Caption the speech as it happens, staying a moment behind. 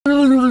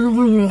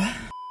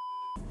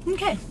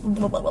Okay.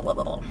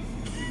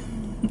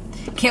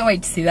 Can't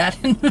wait to see that.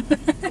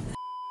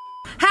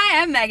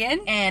 Hi, I'm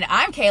Megan. And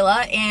I'm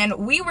Kayla, and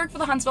we work for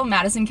the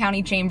Huntsville-Madison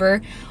County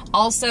Chamber,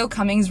 also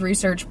Cummings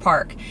Research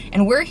Park.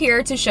 And we're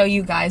here to show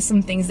you guys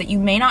some things that you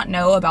may not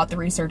know about the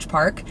research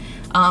park.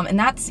 And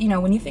that's, you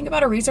know, when you think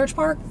about a research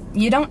park,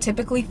 you don't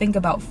typically think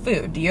about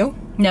food, do you?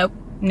 Nope.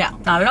 No.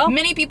 Not at all.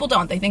 Many people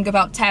don't. They think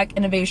about tech,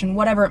 innovation,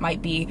 whatever it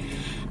might be.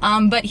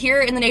 But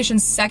here in the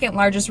nation's second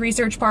largest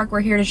research park,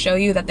 we're here to show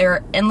you that there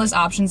are endless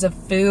options of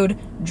food,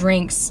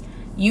 drinks,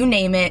 you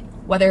name it,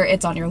 whether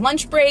it's on your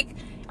lunch break,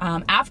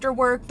 after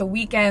work, the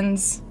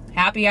weekends,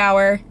 happy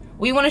hour.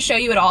 We want to show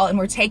you it all, and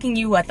we're taking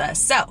you with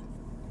us. So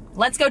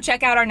let's go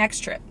check out our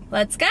next trip.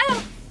 Let's go.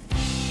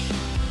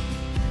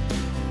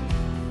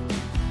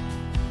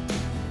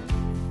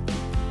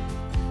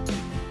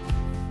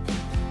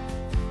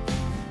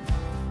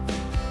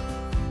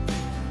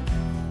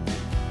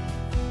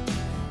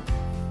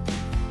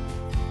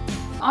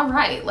 All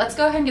right, let's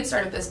go ahead and get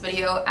started with this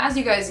video. As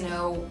you guys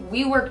know,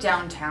 we work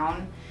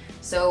downtown,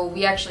 so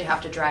we actually have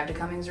to drive to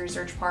Cummings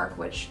Research Park,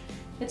 which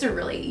it's a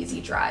really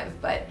easy drive.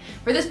 But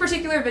for this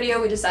particular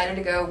video, we decided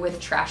to go with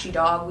Trashy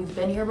Dawg. We've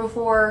been here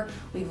before,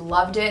 we've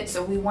loved it,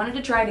 so we wanted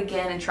to try it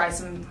again and try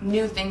some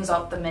new things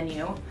off the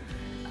menu.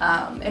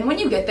 And when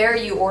you get there,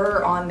 you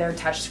order on their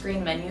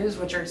touchscreen menus,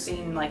 which are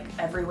seen like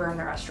everywhere in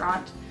the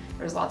restaurant.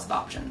 There's lots of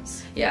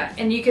options. Yeah,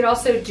 and you can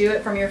also do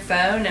it from your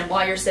phone, and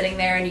while you're sitting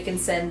there, and you can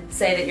say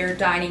that you're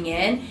dining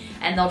in,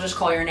 and they'll just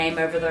call your name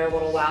over their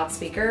little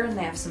loudspeaker, and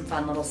they have some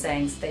fun little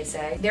sayings they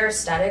say. Their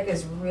aesthetic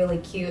is really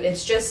cute.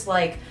 It's just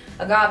like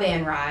agave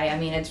and rye. I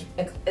mean, it's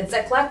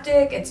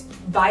eclectic, it's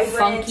vibrant.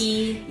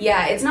 Funky.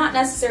 Yeah, it's not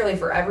necessarily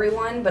for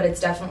everyone, but it's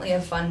definitely a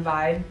fun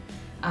vibe.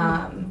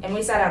 And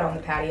we sat out on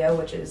the patio,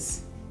 which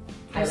is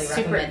highly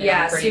recommended.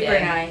 Yeah, super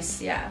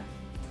nice, yeah.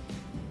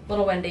 A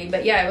little windy,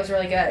 but yeah, it was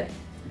really good.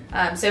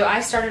 So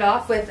I started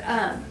off with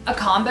a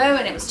combo,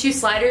 and it was 2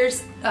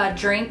 sliders, a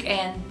drink,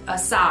 and a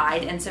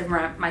side. And so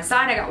for my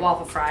side, I got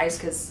waffle fries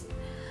because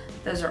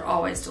those are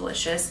always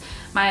delicious.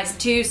 My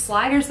 2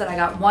 sliders that I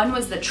got, one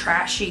was the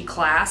Trashy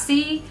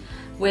Classy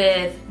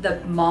with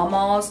the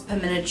Mama's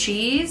pimento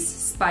cheese,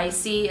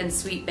 spicy and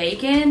sweet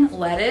bacon,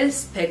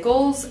 lettuce,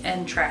 pickles,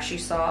 and trashy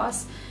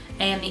sauce.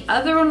 And the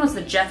other one was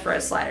the Jethro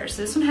slider.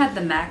 So this one had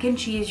the mac and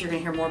cheese, you're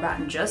gonna hear more about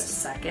in just a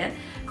second,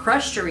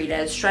 crushed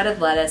Doritos, shredded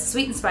lettuce,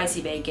 sweet and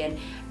spicy bacon,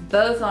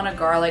 both on a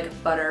garlic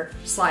butter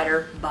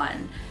slider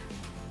bun.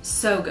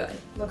 So good.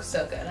 Looks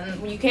so good.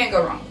 And you can't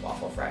go wrong with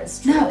waffle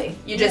fries, truly. No,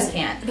 you just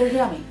can't. They're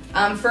yummy.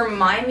 For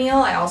my meal,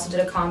 I also did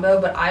a combo,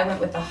 but I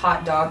went with the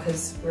hot dog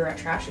because we were at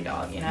Trashy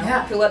Dawg, you know?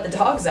 Yeah. Who let the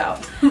dogs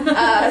out?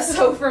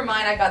 So for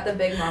mine, I got the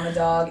Big Mama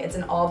dog. It's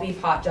an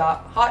all-beef hot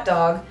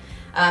dog.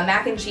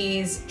 Mac and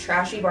cheese,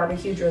 trashy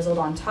barbecue drizzled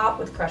on top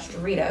with crushed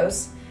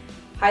Doritos.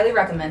 Highly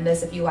recommend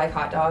this if you like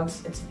hot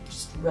dogs. It's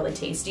just really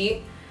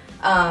tasty.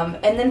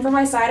 And then for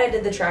my side, I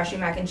did the trashy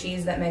mac and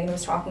cheese that Megan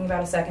was talking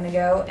about a second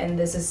ago, and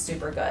this is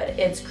super good.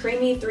 It's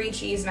creamy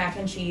 3-cheese mac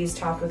and cheese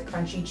topped with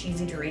crunchy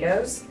cheesy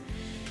Doritos,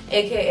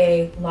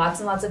 aka lots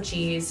and lots of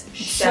cheese.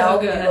 So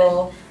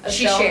good. A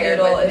shell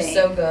noodle is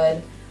so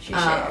good. She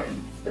shared.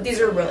 But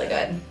these are really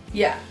good.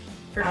 Yeah,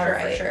 for sure,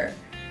 right. for sure.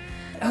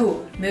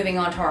 Oh, moving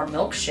on to our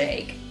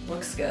milkshake.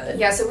 Looks good.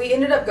 Yeah, so we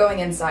ended up going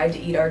inside to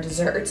eat our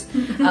dessert.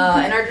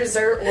 And our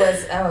dessert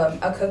was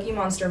a Cookie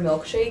Monster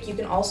milkshake. You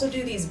can also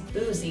do these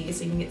boozy,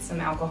 so you can get some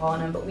alcohol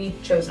in them, but we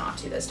chose not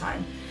to this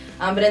time.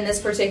 But in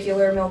this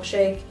particular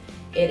milkshake,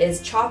 it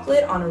is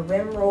chocolate on a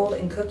rim rolled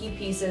in cookie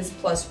pieces,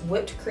 plus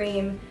whipped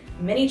cream,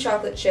 mini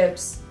chocolate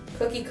chips,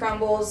 cookie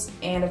crumbles,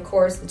 and of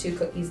course the 2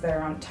 cookies that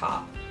are on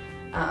top.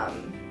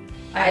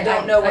 I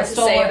don't know what to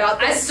say about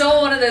this. I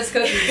stole one of those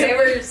cookies. They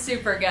were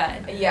super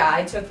good. Yeah,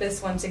 I took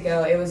this one to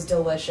go. It was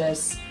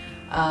delicious.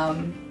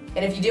 And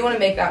if you do want to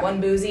make that one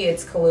boozy,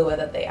 it's Kahlua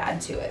that they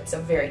add to it. So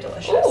very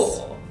delicious.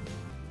 Ooh.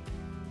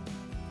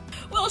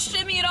 Well,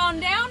 shimmy it on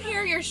down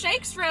here. Your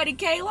shake's ready,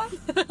 Kayla.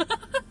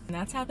 And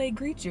that's how they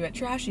greet you at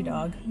Trashy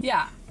Dawg.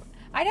 Yeah.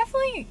 I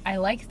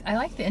like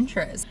the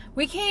intros.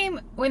 We came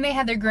when they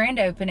had their grand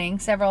opening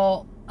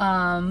several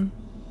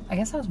I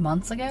guess that was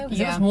months ago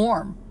because it was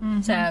warm.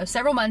 So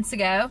several months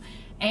ago,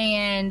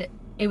 and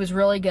it was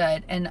really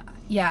good. And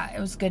yeah, it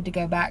was good to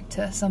go back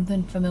to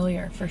something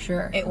familiar for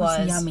sure. It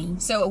was yummy.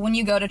 So when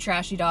you go to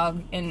Trashy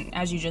Dawg, and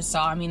as you just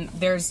saw, I mean,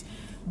 there's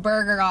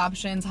burger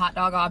options, hot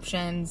dog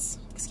options,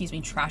 excuse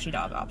me, Trashy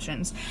Dawg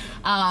options,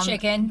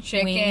 Chicken,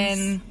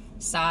 wings,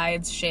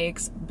 sides,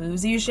 shakes,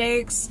 boozy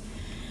shakes,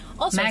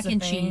 all sorts mac of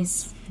and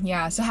things. cheese.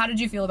 Yeah. So how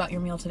did you feel about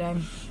your meal today?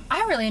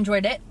 I really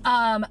enjoyed it.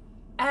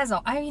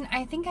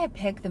 I think I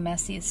picked the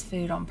messiest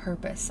food on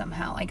purpose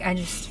somehow. Like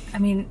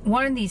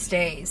one of these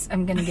days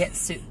I'm gonna get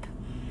soup,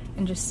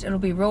 and it'll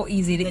be real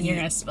easy to eat. You're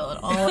gonna spill it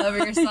all over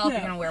yourself.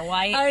 You're gonna wear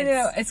white. I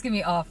know, it's gonna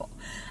be awful.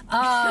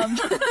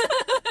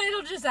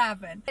 It'll just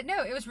happen. But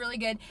no, it was really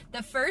good.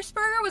 The first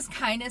burger was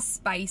kind of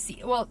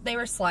spicy. Well, they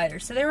were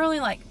sliders, so they were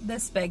only like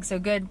this big, so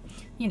good,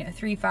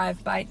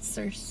 3-5 bites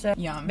or so.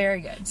 Yum.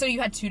 Very good. So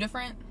you had 2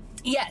 different?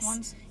 Yes.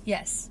 ones?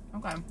 Yes.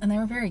 Okay. And they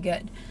were very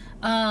good.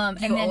 Do and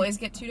you then always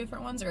get 2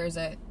 different ones, or is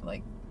it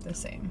like the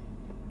same?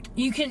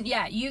 you can,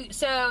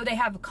 so they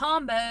have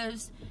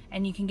combos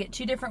and you can get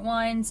 2 different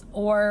ones,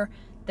 or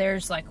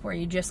there's like where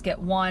you just get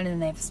one,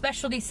 and they have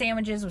specialty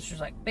sandwiches, which is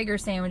like bigger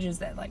sandwiches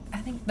that like, I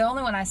think the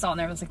only one I saw in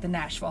there was like the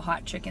Nashville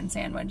hot chicken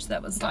sandwich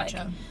that was like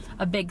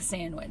a big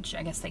sandwich.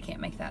 I guess they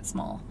can't make that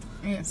small.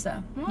 Yeah.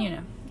 So, you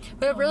know,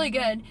 but really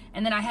good.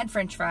 And then I had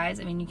French fries.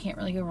 I mean, you can't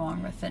really go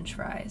wrong with French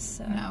fries.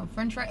 So. No,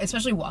 French fries,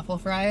 especially waffle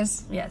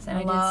fries. Yes, and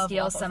I did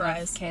steal some of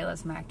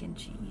Kayla's mac and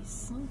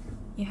cheese.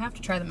 You have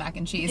to try the mac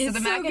and cheese. It's so the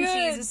so mac and good.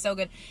 cheese is so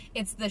good.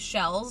 It's the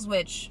shells,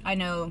 which I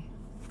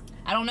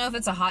don't know if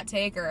it's a hot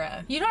take or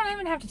a You don't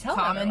even have to tell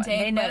common everyone. take.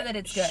 They know but that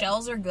it's good.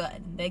 Shells are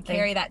good. They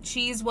carry that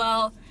cheese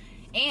well,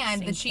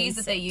 and the cheese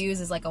that they taste it.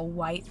 use is like a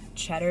white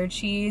cheddar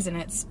cheese, and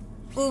it's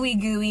ooey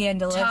gooey and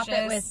delicious. Top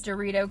it with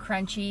Dorito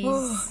crunchies.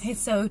 Ooh, it's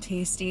so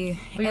tasty.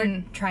 We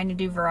were trying to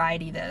do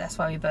variety though. That's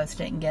why we both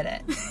didn't get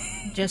it.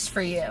 Just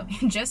for you.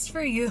 Just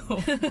for you.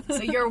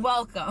 So you're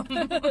welcome,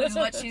 is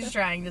what she's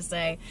trying to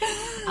say.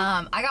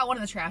 I got one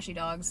of the Trashy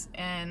Dogs,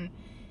 and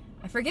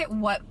I forget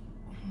what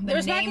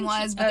the name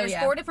was, but there's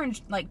 4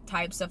 different like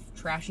types of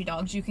Trashy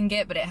Dogs you can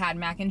get, but it had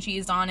mac and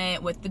cheese on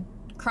it with the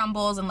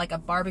crumbles and like a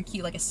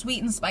barbecue, like a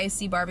sweet and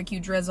spicy barbecue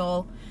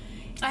drizzle.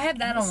 I had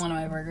that on one of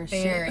my burgers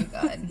too. Very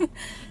good.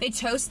 They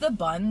toast the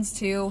buns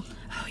too.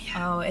 Oh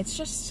yeah. Oh,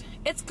 it's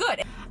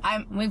good.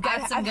 I've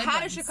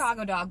had a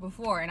Chicago dog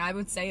before, and I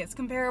would say it's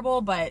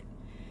comparable, but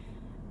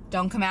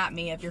don't come at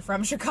me if you're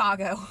from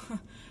Chicago.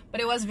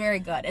 But it was very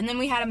good. And then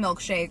we had a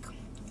milkshake.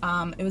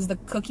 It was the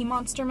Cookie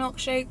Monster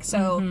milkshake.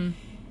 So,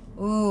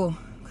 ooh,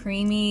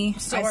 creamy.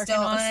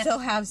 I still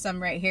have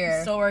some right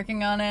here. Still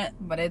working on it,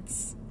 but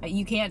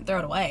you can't throw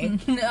it away.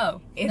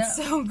 No, it's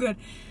so good.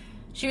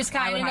 She was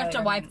kind enough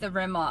to wipe the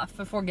rim off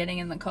before getting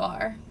in the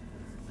car.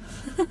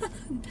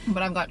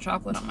 But I've got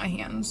chocolate on my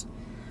hands.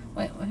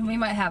 Wait, we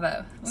might have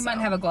a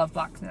glove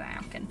box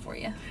napkin for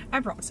you. I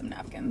brought some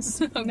napkins.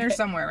 Okay. They're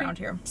somewhere around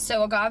here.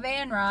 So Agave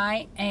and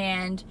Rye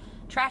and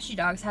Trashy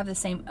Dogs have the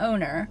same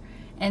owner,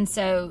 and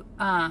so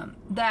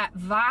that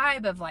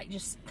vibe of like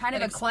just kind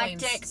of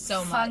eclectic,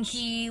 so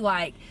funky,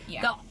 like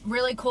the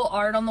really cool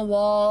art on the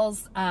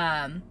walls.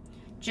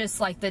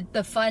 Just like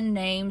the fun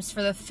names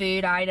for the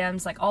food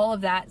items, like all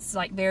of that's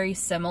like very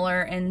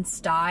similar in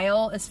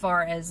style as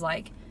far as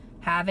like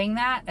having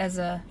that as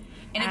a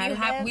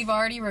And we've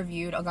already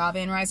reviewed Agave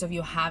and Rye, so if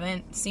you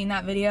haven't seen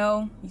that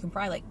video, you can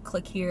probably like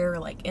click here or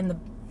like in the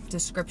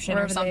description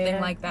or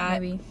something like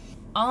that. Maybe.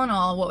 All in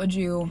all, what would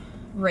you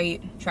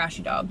rate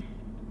Trashy Dog?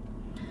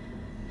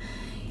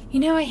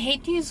 You know, I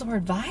hate to use the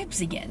word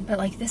vibes again, but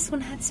like this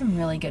one had some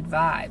really good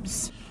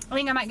vibes. I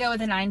think I might go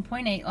with a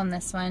 9.8 on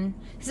this one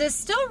because it's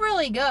still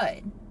really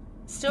good.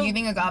 Still, you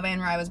think Agave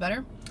and Rye was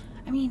better?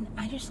 I mean,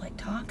 I just like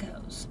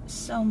tacos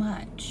so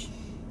much.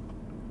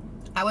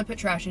 I would put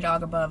Trashy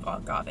Dog above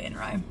Agave and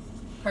Rye,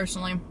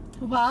 personally.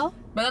 Well,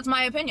 but that's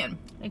my opinion.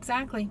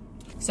 Exactly.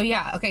 So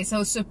yeah, okay.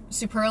 So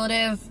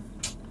superlative,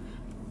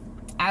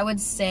 I would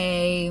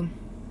say.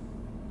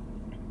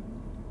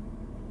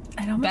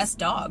 Best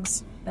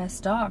dogs.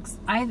 Best dogs.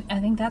 I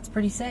think that's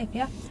pretty safe.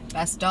 Yeah.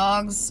 Best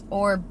dogs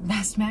or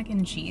best mac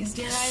and cheese?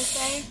 Did I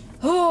say?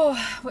 Oh,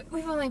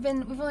 we've only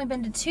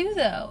been to 2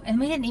 though, and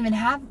we didn't even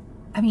have.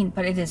 I mean,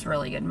 but it is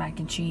really good mac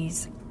and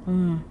cheese.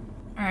 All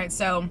right,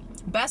 so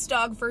best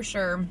dog for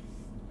sure.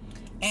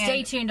 And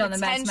stay tuned on the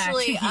best mac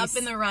and cheese. Up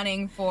in the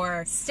running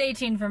for. Stay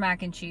tuned for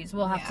mac and cheese.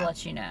 We'll have to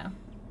let you know.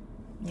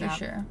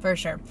 For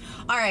sure.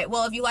 All right,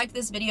 well, if you liked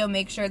this video,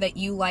 make sure that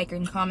you like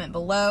and comment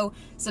below.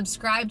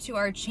 Subscribe to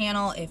our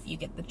channel if you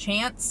get the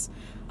chance.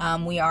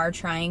 We are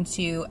trying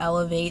to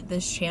elevate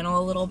this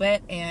channel a little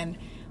bit and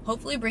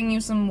hopefully bring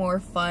you some more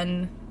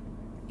fun,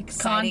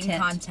 exciting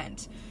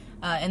content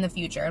in the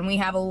future. And we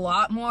have a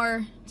lot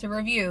more to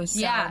review. So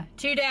yeah,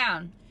 2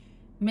 down.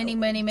 Many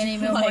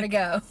more to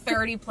go.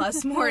 30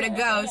 plus more to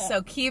go.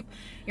 So keep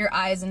your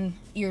eyes and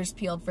ears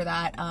peeled for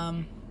that.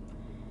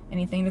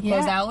 Anything to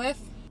close out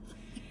with?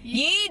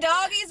 Yee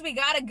doggies, we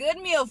got a good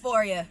meal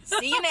for you.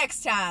 See you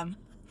next time.